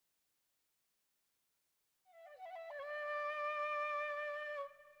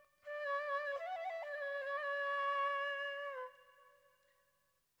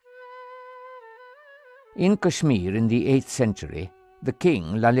In Kashmir in the 8th century, the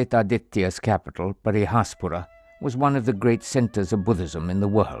king Lalitaditya's capital, Parihaspura, was one of the great centers of Buddhism in the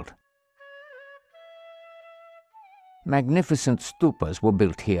world. Magnificent stupas were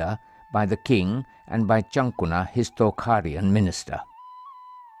built here by the king and by Chankuna, his Tokharian minister.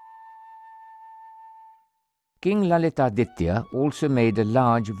 King Lalitaditya also made a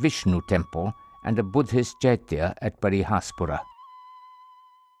large Vishnu temple and a Buddhist chaitya at Parihaspura.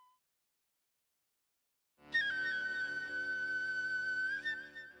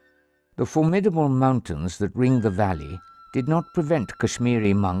 The formidable mountains that ring the valley did not prevent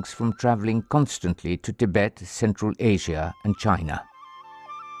Kashmiri monks from traveling constantly to Tibet, Central Asia and China.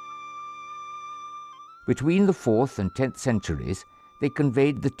 Between the 4th and 10th centuries, they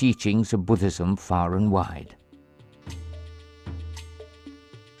conveyed the teachings of Buddhism far and wide.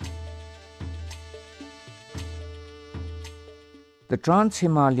 The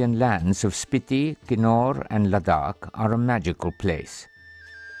trans-Himalayan lands of Spiti, Kinnaur and Ladakh are a magical place.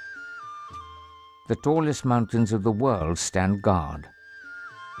 The tallest mountains of the world stand guard.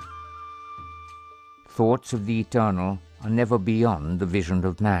 Thoughts of the eternal are never beyond the vision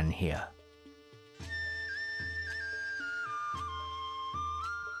of man here.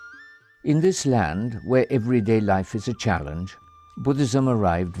 In this land, where everyday life is a challenge, Buddhism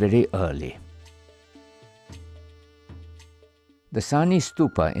arrived very early. The Sani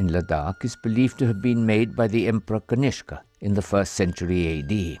Stupa in Ladakh is believed to have been made by the Emperor Kanishka in the 1st century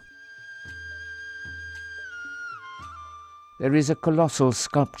AD. There is a colossal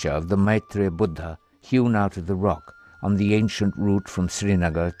sculpture of the Maitreya Buddha hewn out of the rock on the ancient route from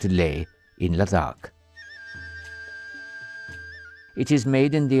Srinagar to Leh in Ladakh. It is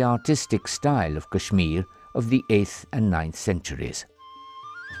made in the artistic style of Kashmir of the 8th and 9th centuries.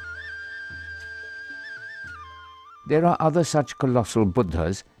 There are other such colossal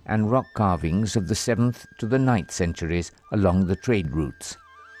Buddhas and rock carvings of the 7th to the 9th centuries along the trade routes.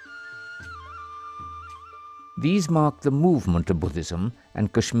 These mark the movement of Buddhism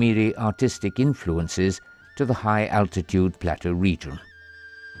and Kashmiri artistic influences to the high-altitude plateau region.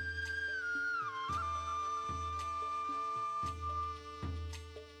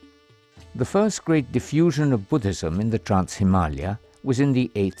 The first great diffusion of Buddhism in the Trans-Himalaya was in the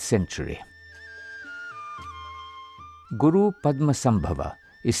 8th century. Guru Padmasambhava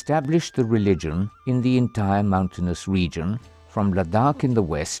established the religion in the entire mountainous region from Ladakh in the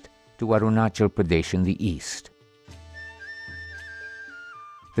west to Arunachal Pradesh in the east.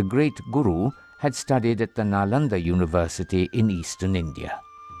 The great Guru had studied at the Nalanda University in eastern India.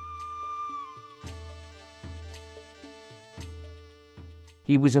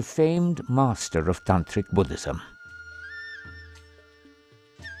 He was a famed master of Tantric Buddhism.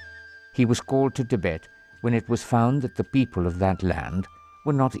 He was called to Tibet when it was found that the people of that land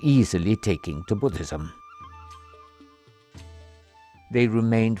were not easily taking to Buddhism. They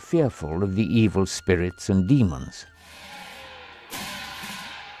remained fearful of the evil spirits and demons.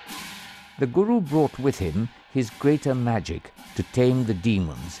 The Guru brought with him his greater magic to tame the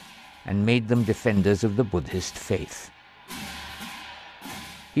demons and made them defenders of the Buddhist faith.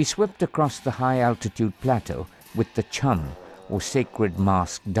 He swept across the high-altitude plateau with the chum, or sacred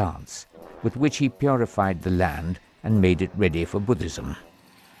mask dance, with which he purified the land and made it ready for Buddhism.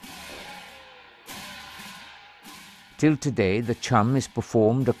 Till today, the chum is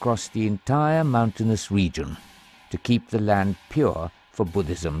performed across the entire mountainous region to keep the land pure for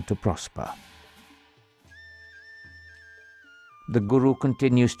Buddhism to prosper. The Guru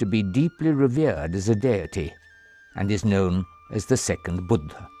continues to be deeply revered as a deity and is known as the second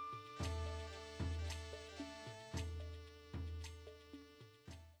Buddha.